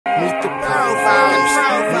Provoville.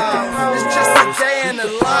 It's just a day in the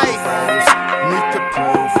life. Meet the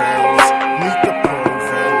Provoville. Meet the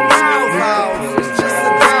Provoville. Provoville. It's just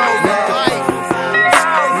a day in the life.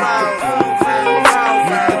 Provoville.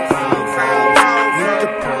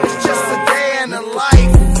 It's just a day in the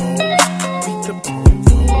life. Meet the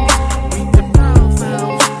Provoville. Meet the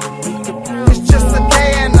Provoville. Meet the Provoville. It's just a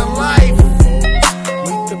day in the life.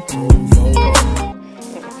 Meet the Provoville.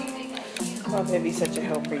 My baby's such a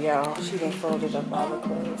helper, y'all. She done folded up all the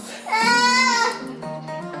clothes.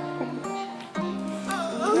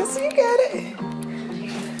 Yes, you got it.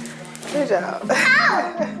 Good job.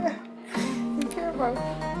 Be careful.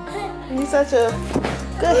 You're such a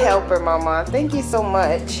good helper, Mama. Thank you so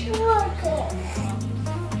much.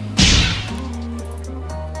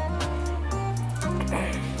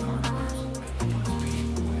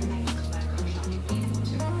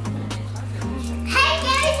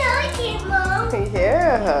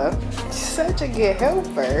 Yeah, such a good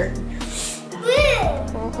helper.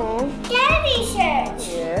 Daddy shirt.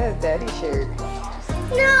 Yeah, Daddy's shirt.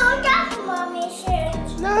 No, that's Mommy's shirt.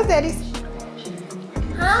 No, it's Daddy's.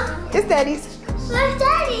 Huh? It's Daddy's. Where's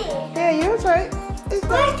Daddy? Yeah, you're right. It's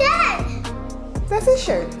Where's Dad? That's his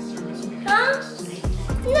shirt. Huh?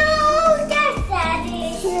 No, that's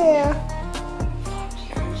Daddy's. Yeah.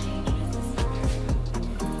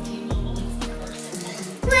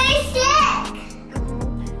 Where's sick?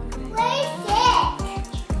 Where's sick?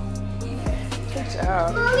 Good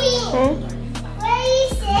job. Mommy, where are you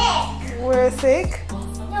sick? We're sick.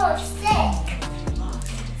 No, sick.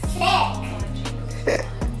 Sick.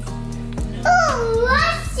 Oh,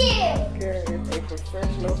 what's you? Good. A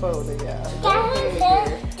professional folder, y'all.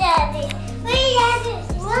 Daddy. Wait, Daddy.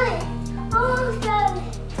 Run. Almost done.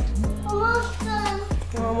 Almost done.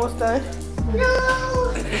 You're almost done? No,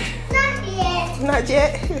 not yet. Not yet?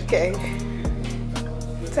 Okay.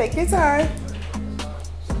 Take your time.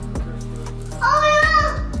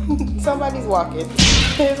 Oh Somebody's walking.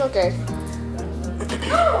 It's okay.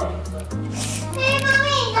 no. Hey,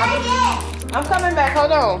 Mommy, not yet. I'm coming back.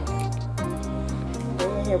 Hold on. Go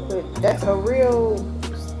in here, put. That's a real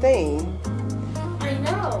thing. I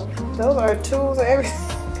know. Those are tools and everything.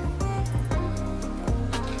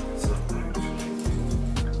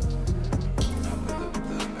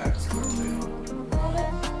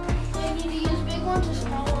 They need to use big ones or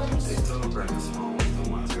small ones? They still bring the small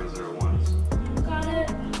ones, the 1001s. Got it.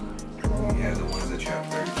 Yeah, the ones that you have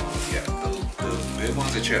 30 ones. Yeah, the big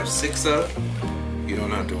ones that you have 6 of, you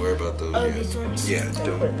don't have to worry about those. Oh, yet. these ones? Yeah,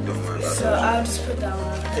 don't worry about So those. I'll just put that one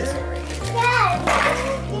on there. Dad,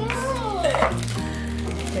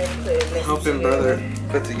 Helping brother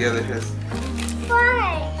put together his.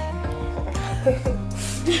 why?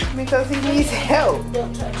 Because he needs help.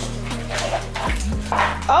 Don't touch it.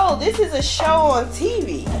 Oh, this is a show on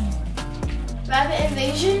TV. Rabbit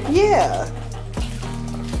Invasion? Yeah.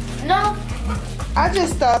 No. I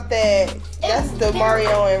just thought that that's the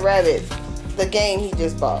Mario and Rabbids, the game he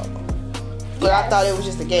just bought. But I thought it was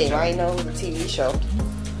just a game. I didn't know it was a TV show.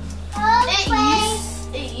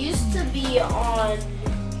 It used to be on.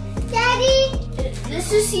 Daddy.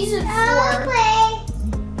 This is season 4.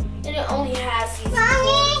 And it only has season 4.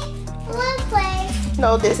 Mommy, I want to play.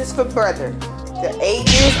 No, this is for brother. The 8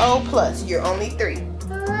 years old plus. You're only 3. I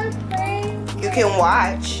want to play. You can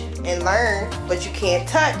watch and learn, but you can't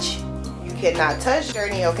touch. You cannot touch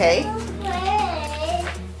Journee, okay?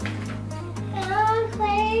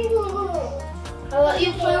 I'll let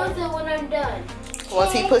you play with it when I'm done.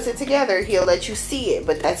 Once he puts it together, he'll let you see it.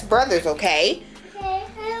 But that's brothers, okay? Okay,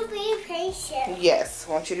 I'll be patient. Yes,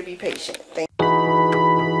 I want you to be patient. Thank you.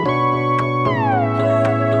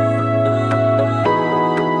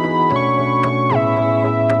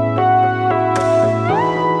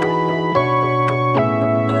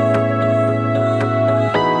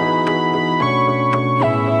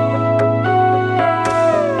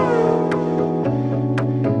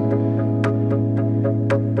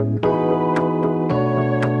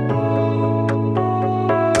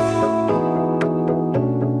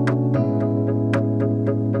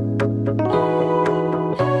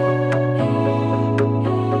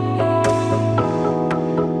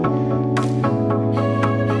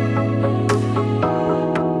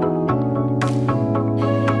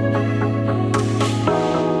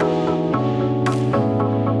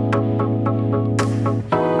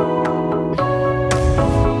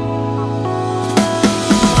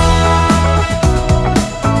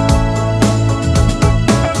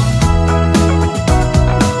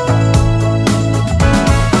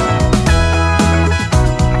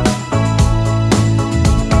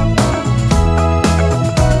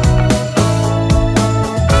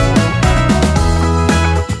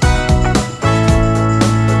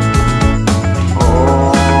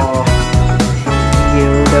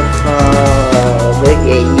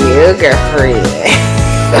 red.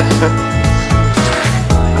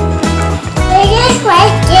 They just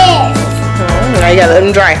like this. Now you gotta let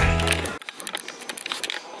them dry.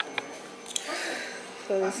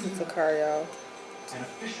 So this is the car, y'all.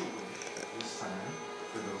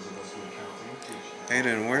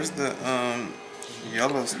 Ayden, where's the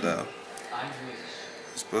yellow stuff?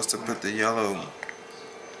 You're supposed to put the yellow.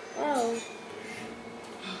 Oh.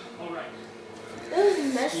 It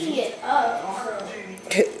was messing it up.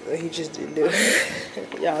 He just didn't do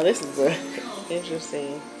it. Y'all, this is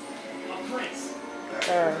interesting.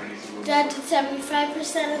 That did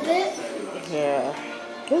 75% of it. Yeah.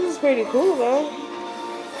 This is pretty cool, though.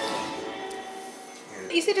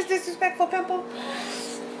 You see this disrespectful pimple?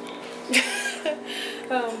 He's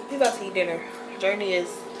about to eat dinner. Journee is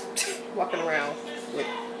walking around with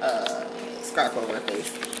a scarf over her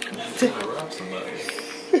face.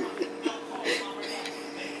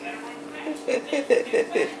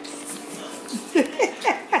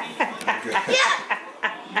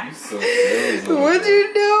 You so silly. What you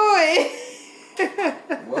doing?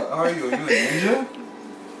 What are you? Are you a ninja?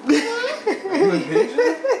 Are you a ninja?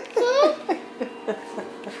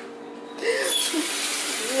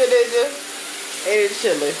 You a ninja? Ayden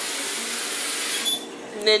chilling.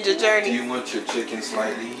 Ninja Journee. Do you want your chicken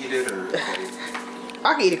slightly heated or?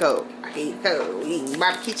 I can eat it cold. I can eat it cold. We eating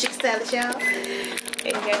barbecue chicken salad, y'all.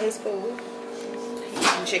 Ayden got his food. He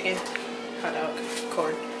eating chicken, hot dog,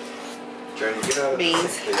 corn, Journee, get out of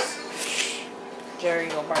beans. this. Jerry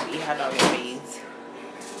gonna probably eat hot dog and beans.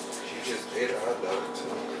 She just ate a hot dog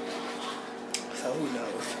too. So who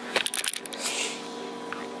knows?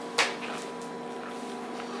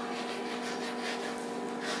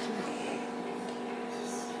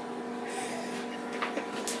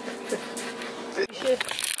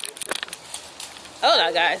 Hold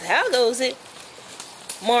on, guys. How goes it?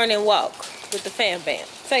 Morning walk with the fam bam.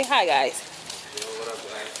 Say hi, guys. Yo, what up,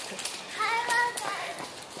 guys?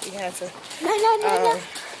 We had to No.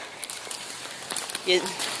 get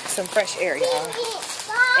some fresh air, y'all.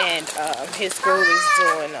 And his school is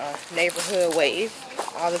doing a neighborhood wave.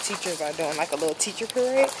 All the teachers are doing like a little teacher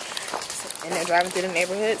parade, and they're driving through the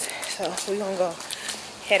neighborhoods. So we're gonna go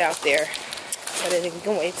head out there so that they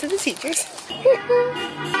can wave to the teachers.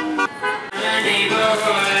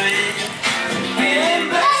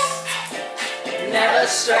 Never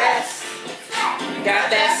stress. Got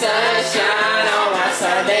that sunshine on my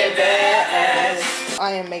Sunday best.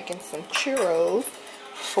 I am making some churros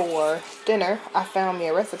for dinner. I found me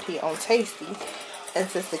a recipe on Tasty, and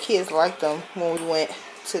since the kids liked them when we went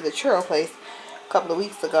to the churro place a couple of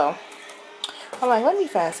weeks ago, I'm like, let me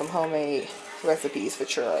find some homemade recipes for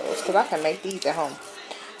churros because I can make these at home.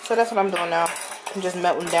 So that's what I'm doing now. I'm just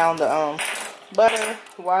melting down the butter,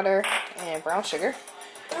 water, and brown sugar,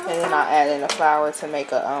 and then I'll add in the flour to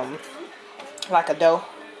make a like a dough.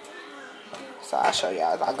 So I'll show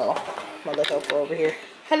y'all as I go. My little helper over here.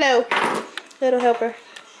 Hello, little helper.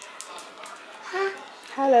 Huh?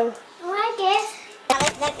 Hello. I like this.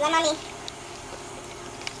 Let mommy.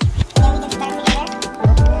 Then we can start together.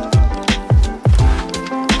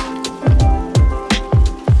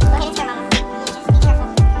 Go ahead and start, mama. Just be careful.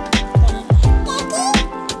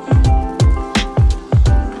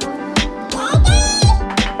 Okay,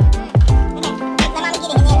 let mommy get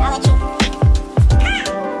it and then I'll let you.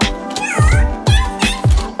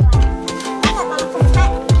 Back up, mama, from the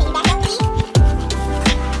front. Can you back up, please?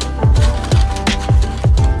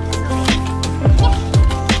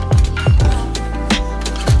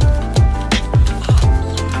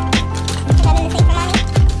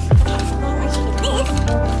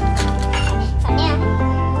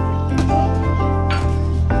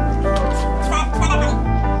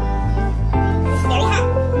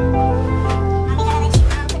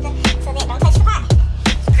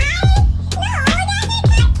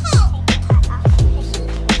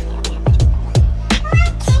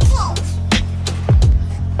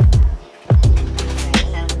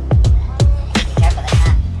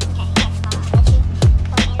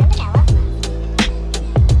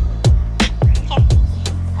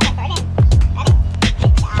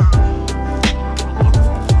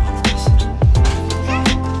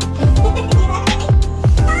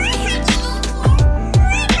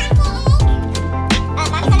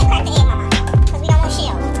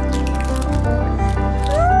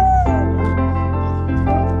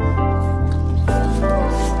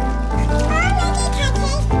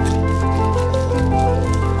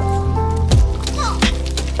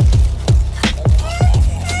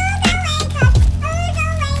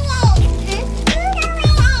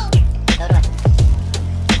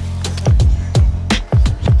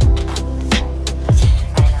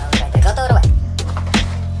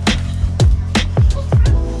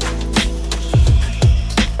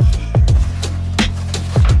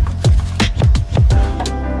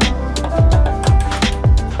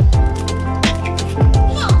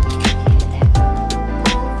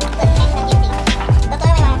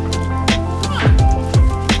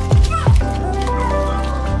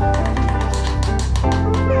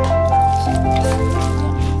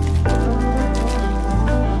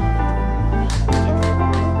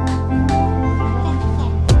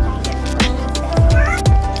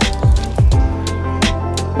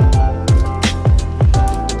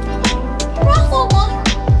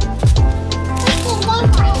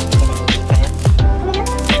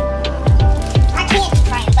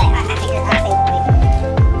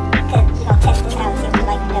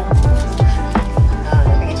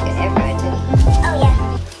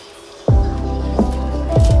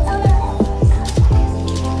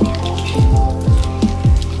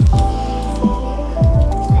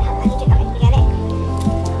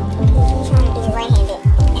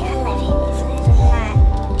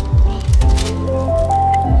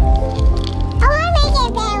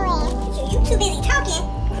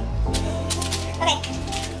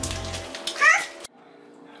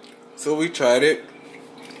 tried it.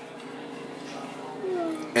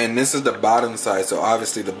 And this is the bottom side, so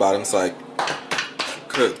obviously the bottom side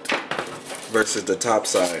cooked versus the top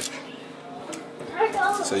side.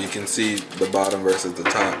 So you can see the bottom versus the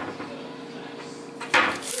top.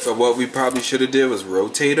 So what we probably should have did was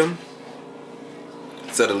rotate them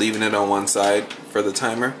instead of leaving it on one side for the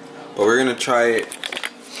timer. But we're gonna try it,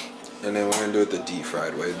 and then we're gonna do it the deep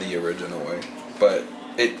fried way, the original way. But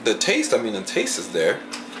the taste, I mean, the taste is there.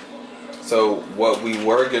 So what we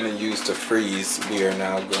were gonna use to freeze, we are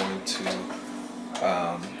now going to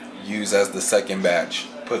use as the second batch.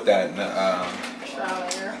 Put that in the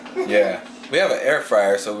yeah. We have an air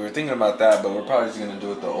fryer, so we were thinking about that, but we're probably just gonna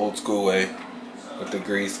do it the old school way with the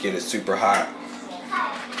grease, get it super hot,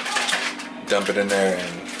 dump it in there,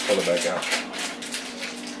 and pull it back out.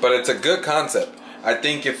 But it's a good concept. I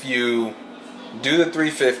think if you do the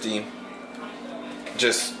 350,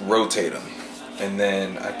 just rotate them, and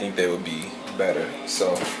then I think they would be better.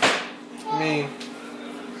 So, I mean,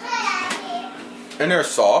 and they're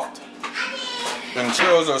soft, and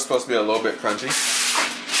churros are supposed to be a little bit crunchy,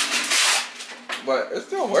 but it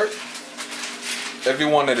still works. If you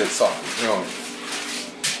wanted it soft, you know,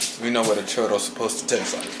 we know what a churro's supposed to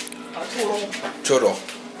taste like. Churro.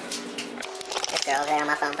 This girl over there on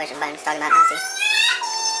my phone pushing buttons talking about auntie.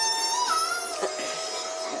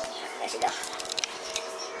 There she go.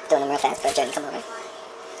 Doing them real fast, but Journee come over.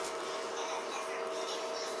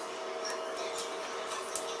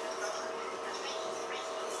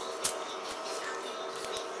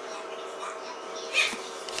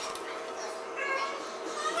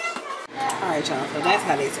 Alright, y'all, so that's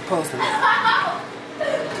how they supposed to look.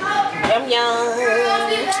 Yum yum.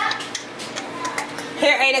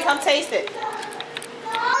 Here, Ayden, come taste it.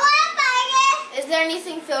 Is there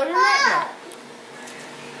anything filled in it?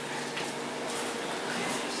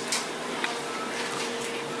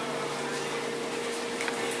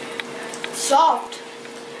 Soft.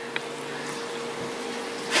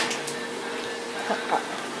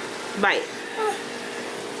 Bite.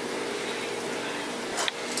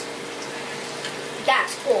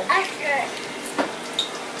 That's cool.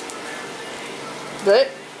 Good?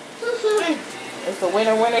 It's the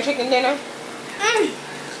winner chicken dinner.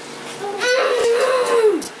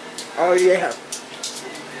 Oh yeah.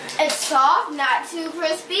 It's soft, not too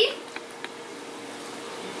crispy.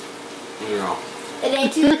 Yeah. It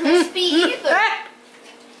ain't too crispy either.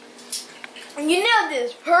 You nailed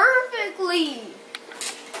this perfectly.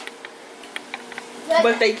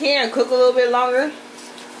 But they can cook a little bit longer,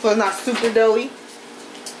 so it's not super doughy.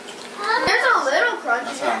 There's a little crunch.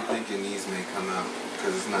 That's how I'm thinking these may come out,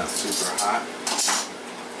 because it's not super hot.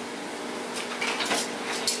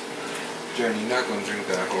 Journee, you're not going to drink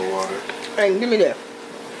that whole water. Hey, give me that.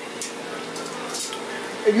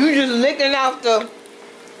 You just licking out the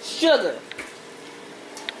sugar.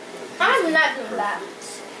 I'm not doing that.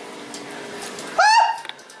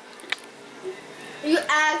 You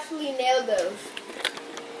actually nailed those.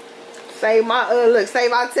 Save my look,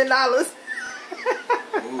 save our $10.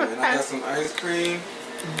 Ooh, and I got some ice cream.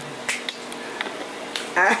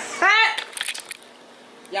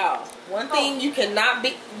 Y'all, one thing you cannot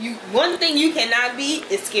be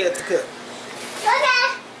is scared to cook.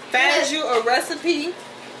 Find you a recipe And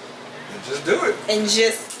just do it. and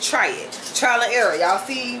just try it. Trial and error. Y'all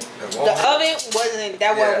see the oven wasn't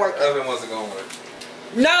working. The oven wasn't going to work.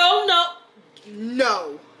 No.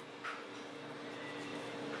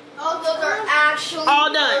 Oh, those are actually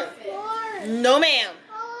All done. perfect. No ma'am.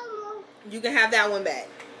 You can have that one back.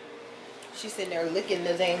 She's sitting there licking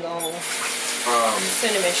the dang on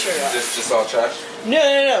cinnamon sugar. Just all trash?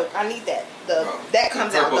 No. I need that. That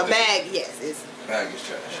comes out. Purple The bag, yes. It's bag is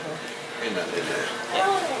trash. Ain't nothing in there.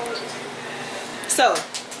 so.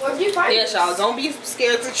 Where'd you find Yes, this? y'all. Don't be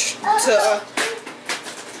scared to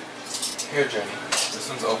Here, Journee. This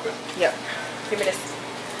one's open. yeah. Give me this.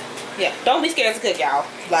 Yeah. Don't be scared to cook, y'all.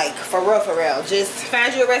 Like for real. Just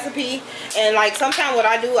find you a recipe, and like sometimes what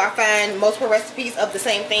I do, I find multiple recipes of the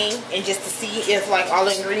same thing, and just to see if like all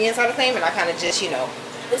the ingredients are the same, and I kind of just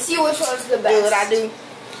Let's see which one's the best. do what I do.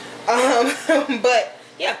 But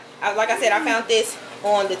yeah, like I said, I found this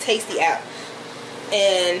on the Tasty app,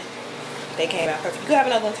 and they came out perfect. You can have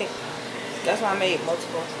another one too. That's why I made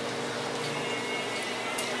multiple.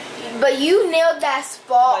 But you nailed that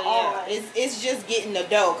spot But yeah, on. it's just getting the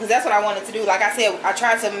dough, because that's what I wanted to do. Like I said, I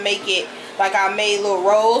tried to make it like I made little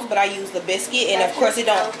rolls, but I used the biscuit, and of course it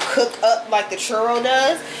don't cook up like the churro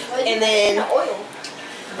does. And then oil.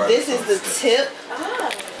 this is the tip,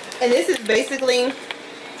 and this is basically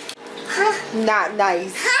not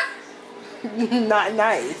nice. Not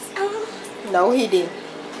nice. No, he didn't.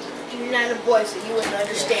 You're not a boy, so you wouldn't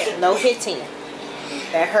understand. No hitting.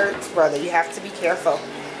 That hurts, brother. You have to be careful.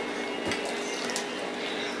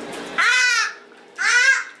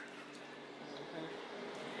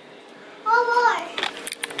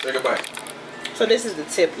 Say goodbye. So this is the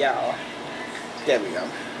tip, y'all. There we go.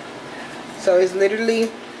 So it's literally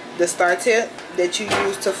the star tip that you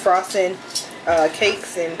use to frosting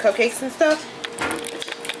cakes and cupcakes and stuff.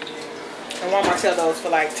 And Walmart sell those for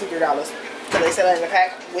like $2-3. So they sell it in a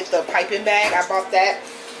pack with the piping bag. I bought that.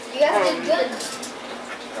 You guys did good.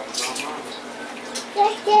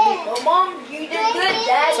 Oh, Mom, you did good,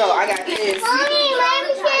 Dad. So I got this.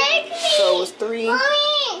 So it was 3.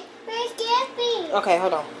 Okay,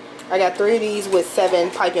 hold on. I got 3 of these with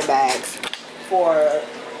 7 piping bags for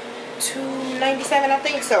 $2.97, I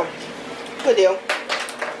think. So good deal.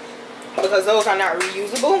 Because those are not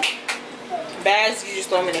reusable bags, you just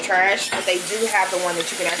throw them in the trash. But they do have the one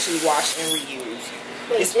that you can actually wash and reuse.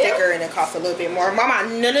 It's thicker and it costs a little bit more. Mama,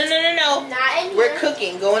 no. Not in We're here.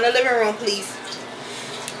 cooking. Go in the living room, please.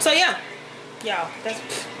 So yeah, y'all, that's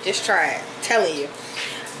just try it. Telling you,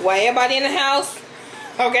 while everybody in the house,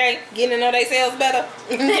 okay, getting to know themselves better,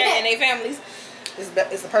 okay, and their families, it's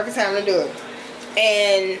the perfect time to do it.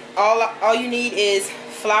 And all you need is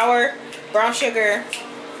flour, brown sugar,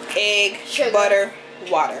 egg, butter,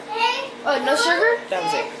 water. Oh, no sugar? That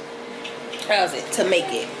was it. That was it to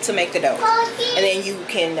make the dough. And then you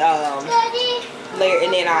can layer.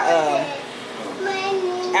 And then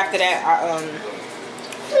after that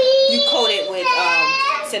you coat it with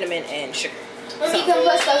cinnamon and sugar. And you can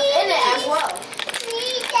put stuff in it as well.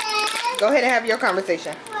 Go ahead and have your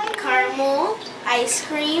conversation. Caramel, ice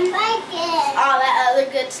cream, all that other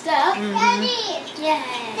good stuff. Yeah.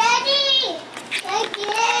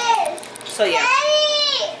 So yeah,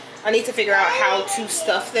 I need to figure out how to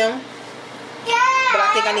stuff them. But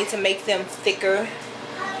I think I need to make them thicker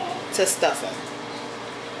to stuff them.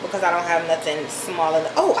 Because I don't have nothing small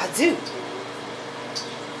enough. Oh, I do.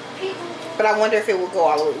 But I wonder if it will go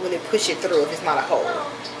all the way. Will it push it through if it's not a hole?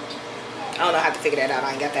 I don't know how to figure that out.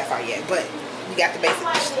 I ain't got that far yet. But you got the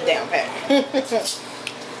basics down pat.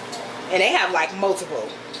 And they have like multiple.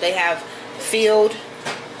 They have filled.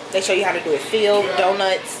 They show you how to do it. Filled,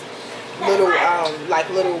 donuts, little like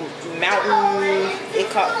little mountain. They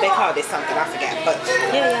called it something. I forgot. But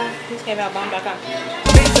yeah. This came out bomb.com.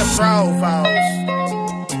 Bitch, a Provoville.